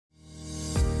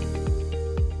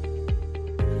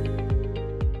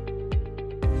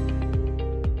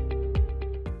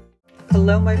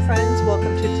Hello my friends,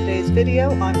 welcome to today's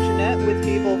video. I'm Jeanette with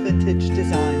Evil Vintage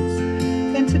Designs.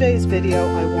 In today's video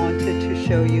I wanted to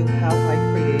show you how I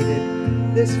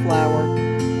created this flower.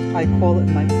 I call it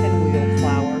my pinwheel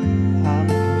flower. I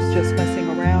was just messing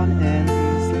around and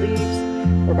these leaves,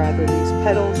 or rather these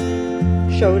petals,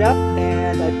 showed up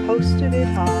and I posted it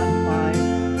on my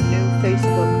new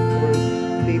Facebook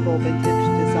group, Evil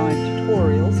Vintage Design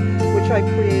Tutorials, which I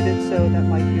created so that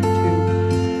my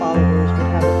YouTube followers would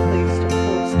have a place to post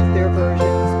their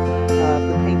versions of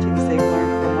the paintings they've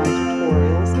learned from my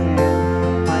tutorials.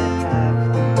 And I have,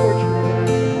 I'm fortunate enough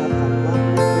to have a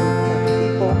lovely group of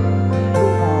people who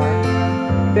are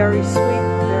very sweet,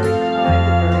 very kind,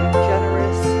 very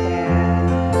generous, and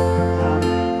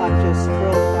I'm just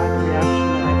thrilled by the reaction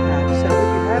that I've had. So if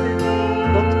you haven't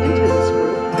looked into this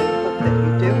group, I hope that you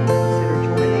do. Consider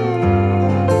joining.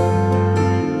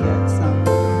 You can get some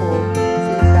wonderful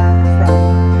feedback from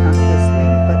not just me,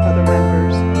 but other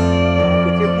members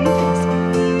with your paintings.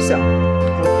 So,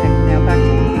 okay, now back to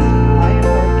the painting. I am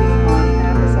working on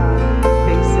Amazon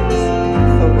Basics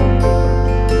photo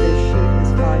paper. This sheet is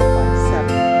 5 by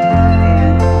 7,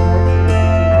 and I'm working with the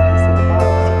ink that is in the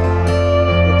bottle supply.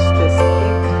 It's just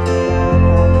ink that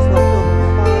was left over in the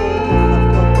bottle,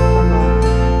 left over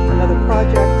from another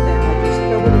project, and I just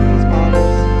throw it in these bottles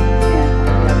and I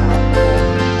get out there.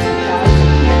 Guys,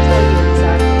 I can't tell you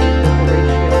exactly what the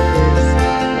ratio is.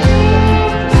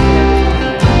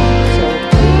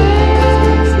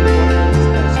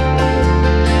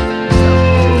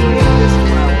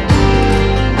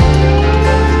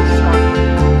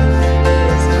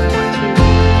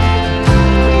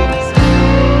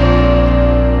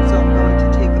 So I'm going to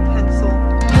take a pencil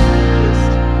and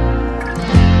just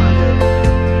kind of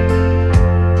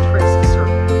trace a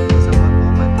circle. So I want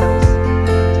all my petals to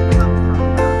come from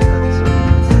around that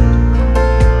circle.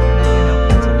 And you know,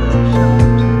 pencil doesn't show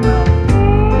up too well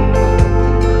on paper.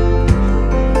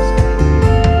 Usually I use a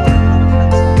watercolor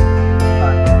pencil,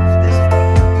 but this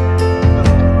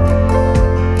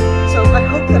so I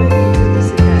hope that I didn't do this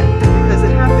again, because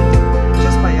it happened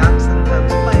just by accident. I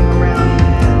was playing around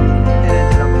and it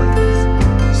ended up like this.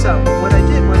 So what I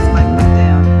did was I put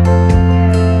down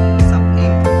some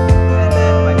ink, and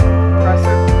then my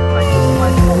compressor, I just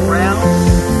went around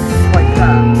like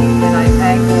that, and I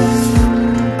angled in a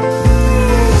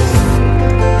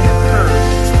curve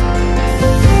until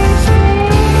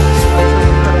the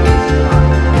petal was dry. And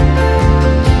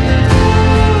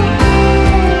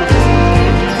I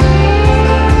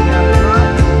just continued letting that dry.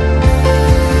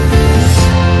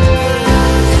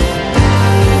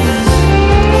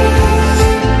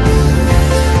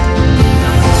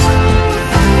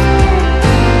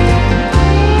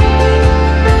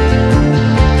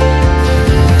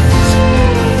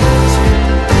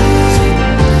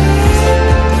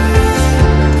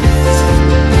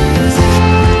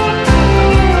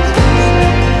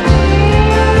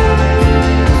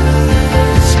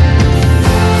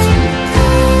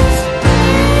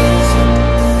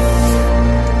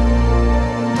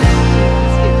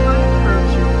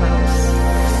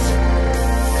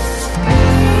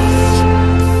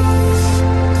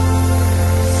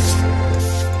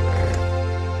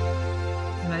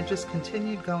 And I just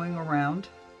continued going around.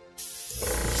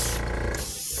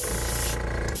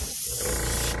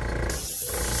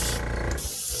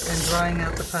 And drying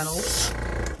out the petals.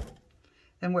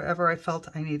 And wherever I felt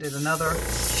I needed another,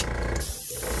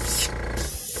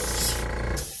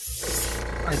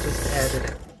 I just added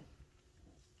it.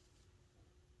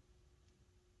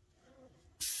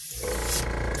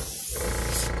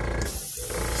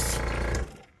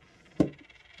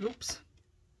 Oops.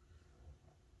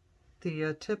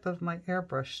 The tip of my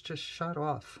airbrush just shot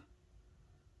off.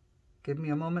 Give me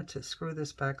a moment to screw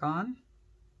this back on.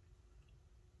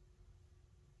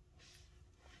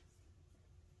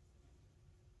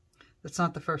 That's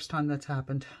not the first time that's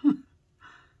happened.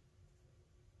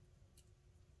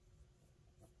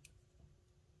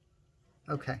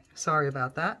 Okay, sorry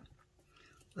about that.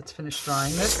 Let's finish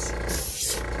drying this.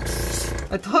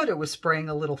 I thought it was spraying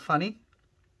a little funny.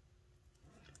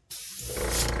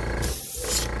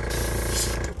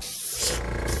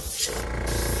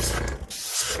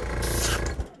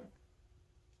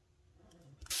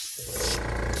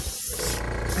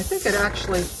 I think it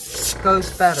actually goes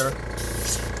better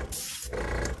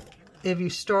if you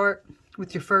start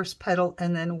with your first petal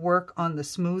and then work on the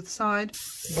smooth side,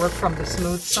 work from the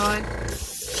smooth side,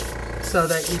 so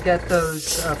that you get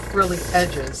those frilly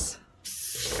edges.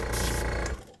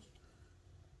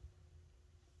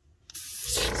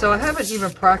 So I haven't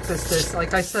even practiced this.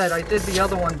 Like I said, I did the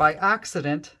other one by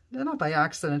accident. Not by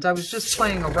accident, I was just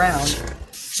playing around,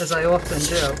 as I often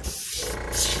do.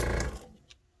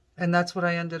 And that's what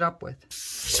I ended up with.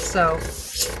 So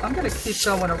I'm going to keep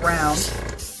going around.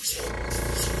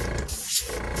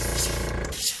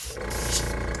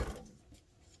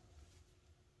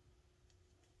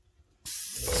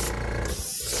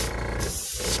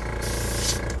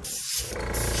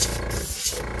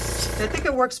 I think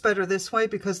it works better this way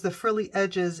because the frilly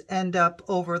edges end up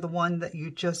over the one that you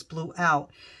just blew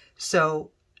out. So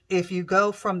if you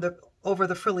go from over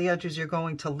the frilly edges, you're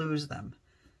going to lose them.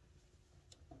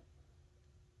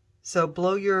 So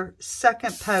blow your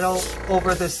second petal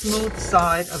over the smooth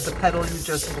side of the petal you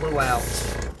just blew out.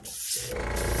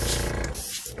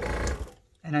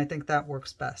 And I think that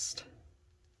works best.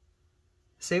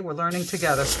 See, we're learning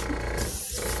together.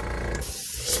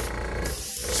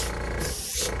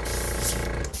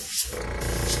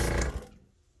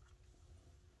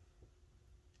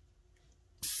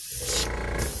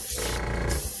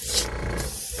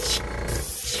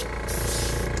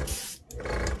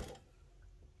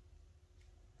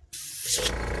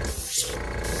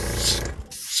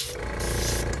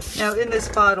 Now in this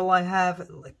bottle I have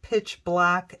pitch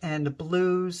black and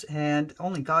blues and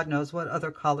only God knows what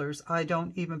other colors. I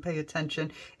don't even pay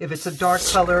attention. If it's a dark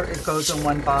color, it goes in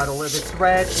one bottle. If it's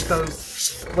red, it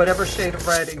goes, whatever shade of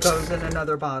red, it goes in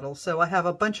another bottle. So I have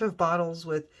a bunch of bottles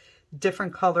with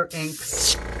different color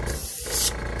inks.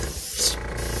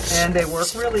 And they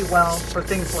work really well for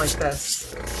things like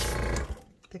this.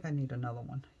 I think I need another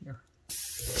one here.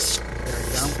 There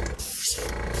you go.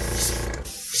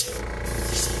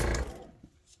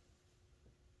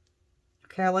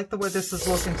 Okay, I like the way this is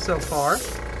looking so far.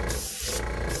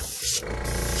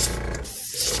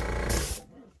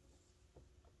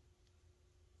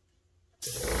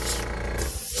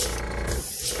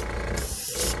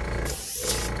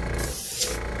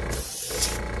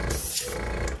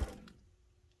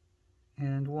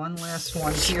 And one last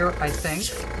one here, I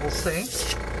think. We'll see.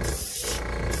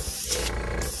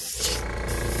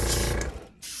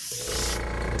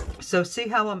 So see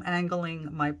how I'm angling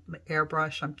my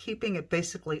airbrush? I'm keeping it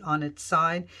basically on its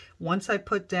side. Once I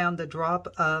put down the drop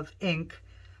of ink,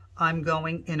 I'm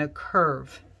going in a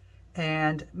curve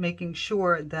and making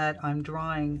sure that I'm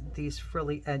drawing these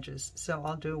frilly edges. So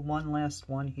I'll do one last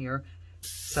one here.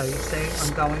 So you see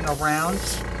I'm going around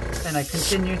and I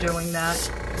continue doing that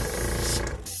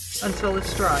until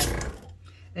it's dry.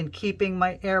 And keeping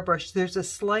my airbrush, there's a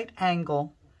slight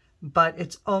angle, but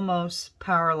it's almost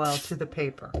parallel to the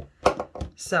paper.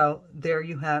 So there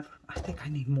you have, I think I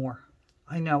need more.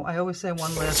 I know, I always say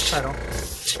one last petal,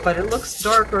 but it looks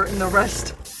darker in the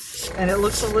rest and it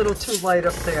looks a little too light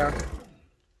up there.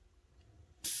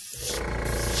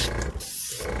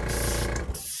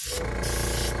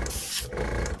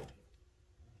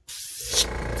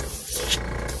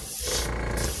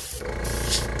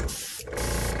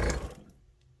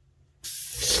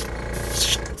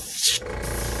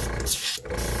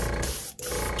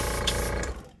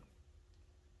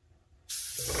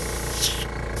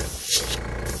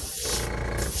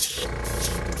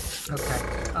 Okay,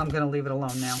 I'm going to leave it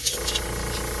alone now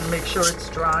and make sure it's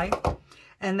dry.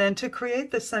 And then to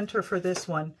create the center for this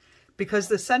one, because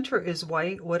the center is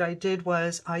white, what I did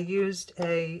was I used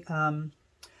a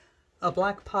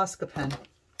black Posca pen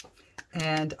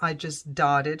and I just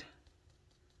dotted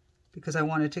because I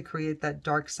wanted to create that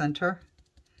dark center.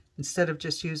 Instead of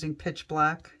just using pitch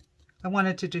black, I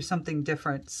wanted to do something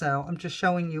different. So I'm just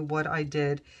showing you what I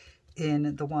did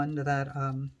in the one that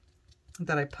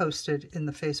I posted in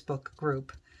the Facebook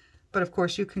group. But of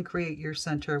course you can create your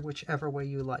center whichever way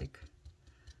you like.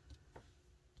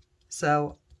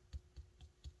 So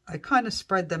I kind of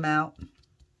spread them out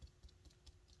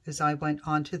as I went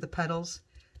onto the petals,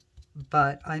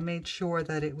 but I made sure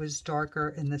that it was darker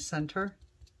in the center.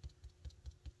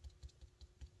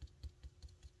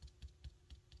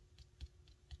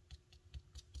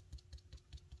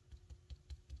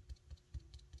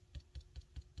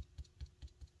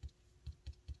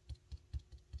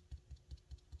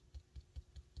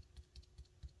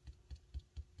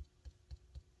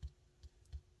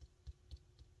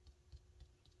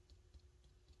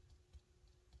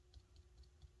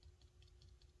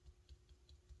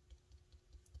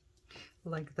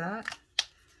 Like that.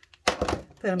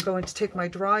 Then I'm going to take my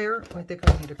dryer. I think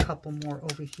I need a couple more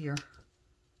over here.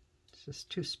 It's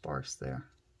just too sparse there.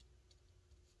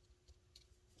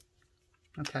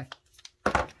 Okay.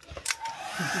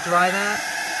 Dry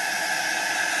that.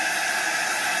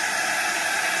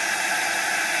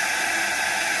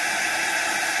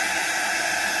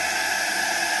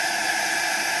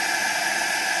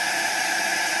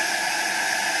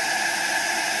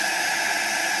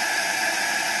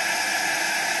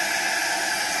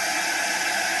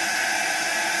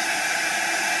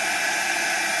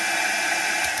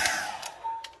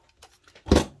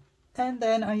 And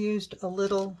then I used a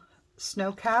little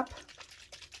snow cap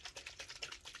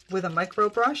with a micro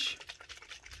brush.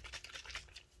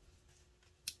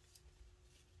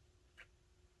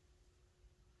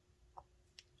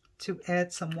 To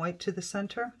add some white to the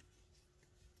center.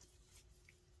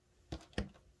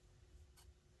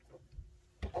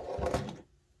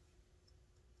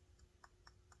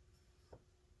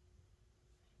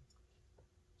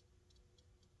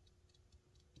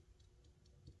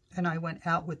 And I went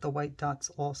out with the white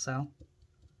dots also.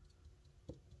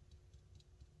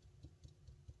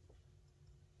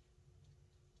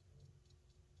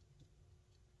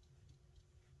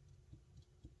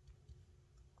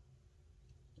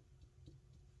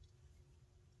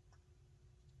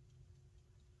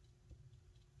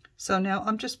 So now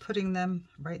I'm just putting them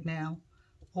right now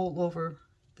all over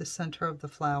the center of the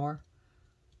flower.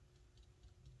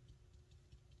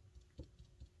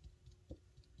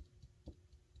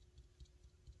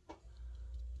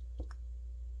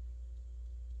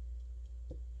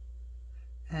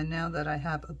 And now that I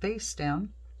have a base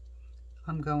down,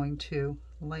 I'm going to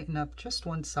lighten up just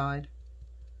one side.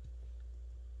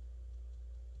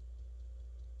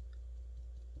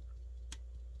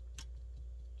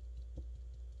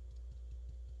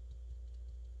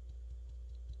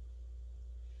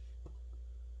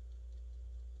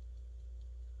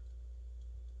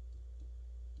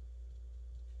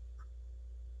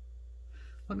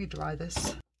 Let me dry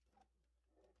this.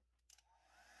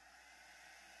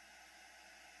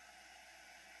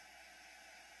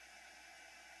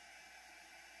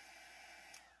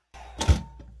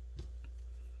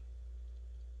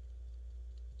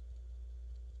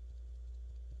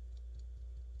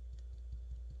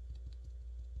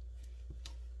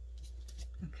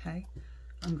 Okay,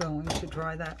 I'm going to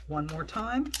dry that one more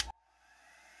time.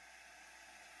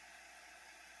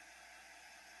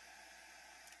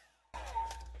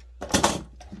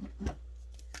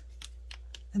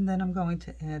 And then I'm going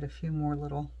to add a few more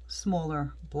little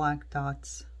smaller black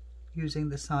dots using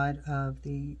the side of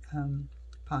the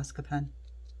Posca pen.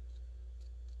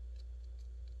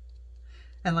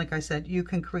 And like I said, you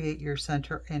can create your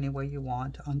center any way you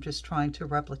want. I'm just trying to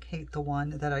replicate the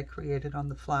one that I created on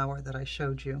the flower that I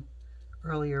showed you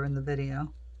earlier in the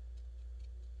video.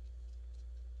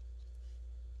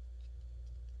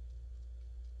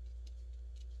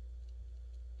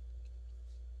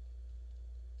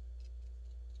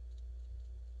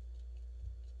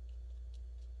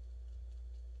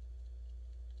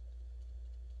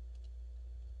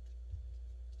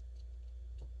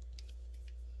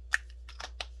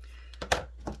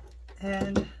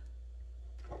 And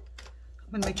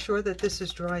I'm going to make sure that this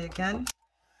is dry again.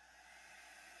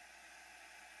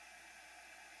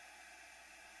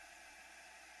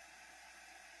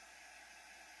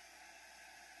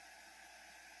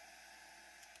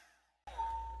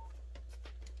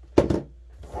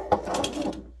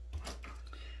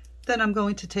 Then I'm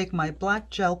going to take my black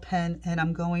gel pen and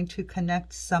I'm going to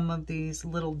connect some of these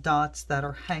little dots that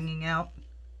are hanging out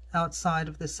outside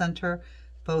of the center.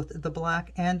 Both the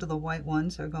black and the white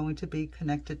ones are going to be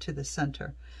connected to the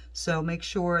center. So make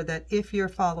sure that if you're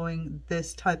following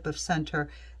this type of center,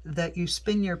 that you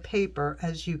spin your paper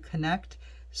as you connect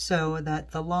so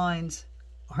that the lines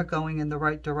are going in the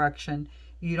right direction.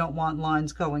 You don't want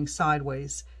lines going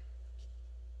sideways.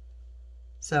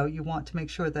 So you want to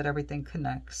make sure that everything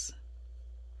connects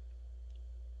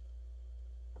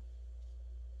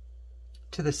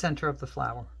to the center of the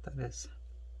flower, that is.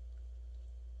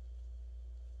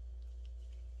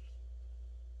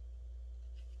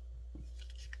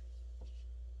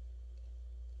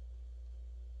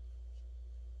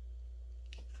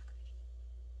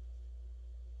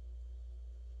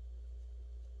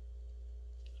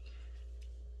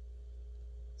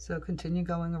 So continue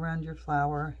going around your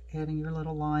flower, adding your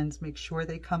little lines. Make sure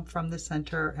they come from the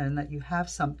center and that you have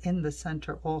some in the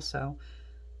center also.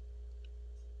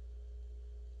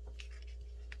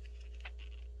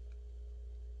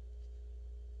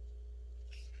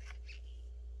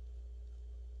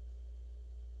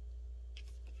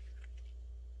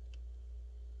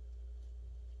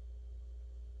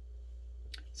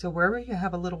 So wherever you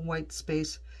have a little white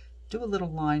space, do a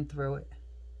little line through it,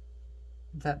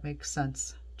 if that makes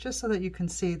sense. Just so that you can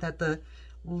see that the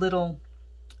little,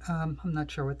 I'm not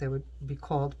sure what they would be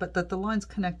called, but that the lines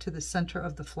connect to the center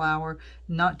of the flower,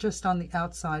 not just on the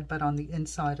outside, but on the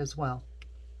inside as well.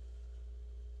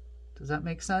 Does that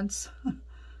make sense?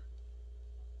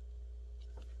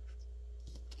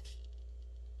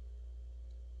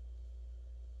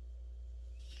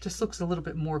 Just looks a little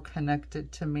bit more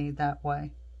connected to me that way.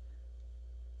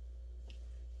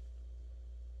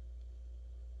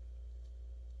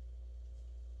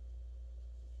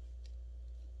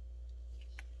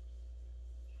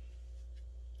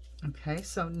 Okay,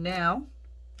 so now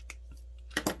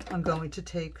I'm going to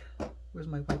take, where's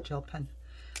my white gel pen?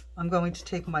 I'm going to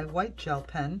take my white gel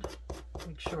pen,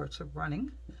 make sure it's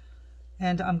running,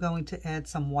 and I'm going to add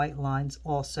some white lines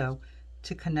also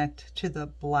to connect to the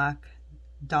black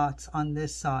dots on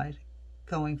this side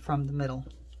going from the middle.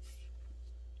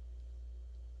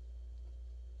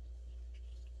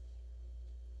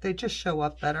 They just show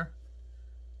up better.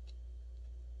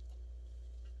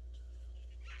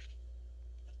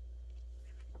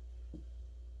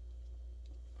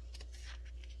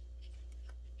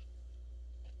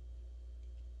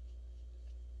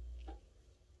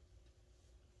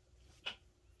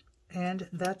 And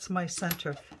that's my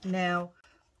center. Now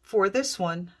for this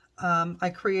one, I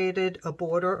created a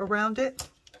border around it,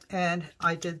 and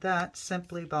I did that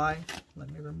simply by,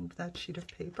 let me remove that sheet of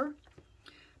paper,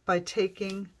 by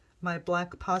taking my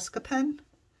black Posca pen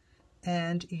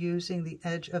and using the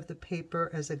edge of the paper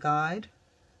as a guide.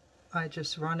 I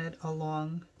just run it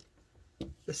along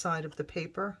the side of the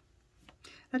paper.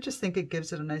 I just think it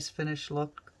gives it a nice finished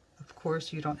look. Of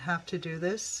course, you don't have to do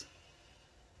this.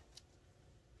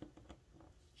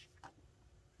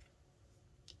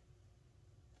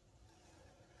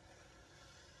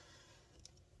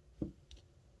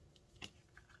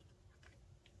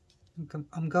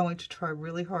 I'm going to try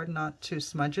really hard not to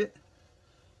smudge it.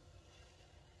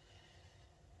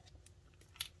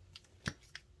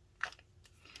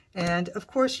 And of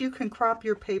course you can crop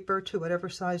your paper to whatever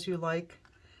size you like,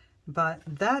 but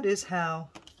that is how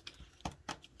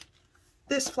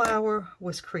this flower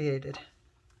was created.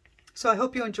 So I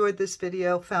hope you enjoyed this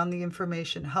video, found the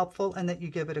information helpful, and that you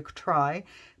give it a try.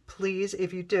 Please,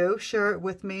 if you do, share it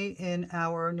with me in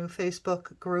our new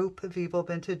Facebook group, Vivo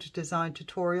Vintage Design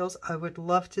Tutorials. I would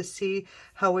love to see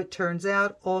how it turns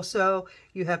out. Also,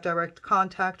 you have direct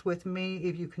contact with me.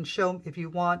 If you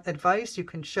want advice, you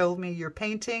can show me your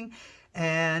painting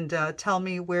and tell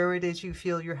me where it is you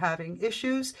feel you're having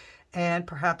issues, and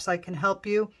perhaps I can help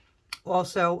you.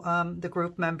 Also, the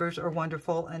group members are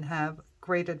wonderful and have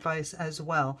great advice as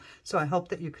well. So I hope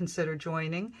that you consider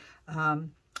joining.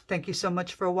 Thank you so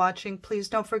much for watching. Please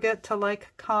don't forget to like,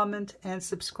 comment, and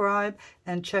subscribe,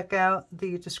 and check out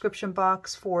the description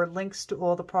box for links to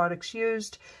all the products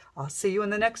used. I'll see you in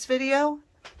the next video.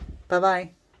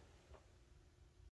 Bye-bye.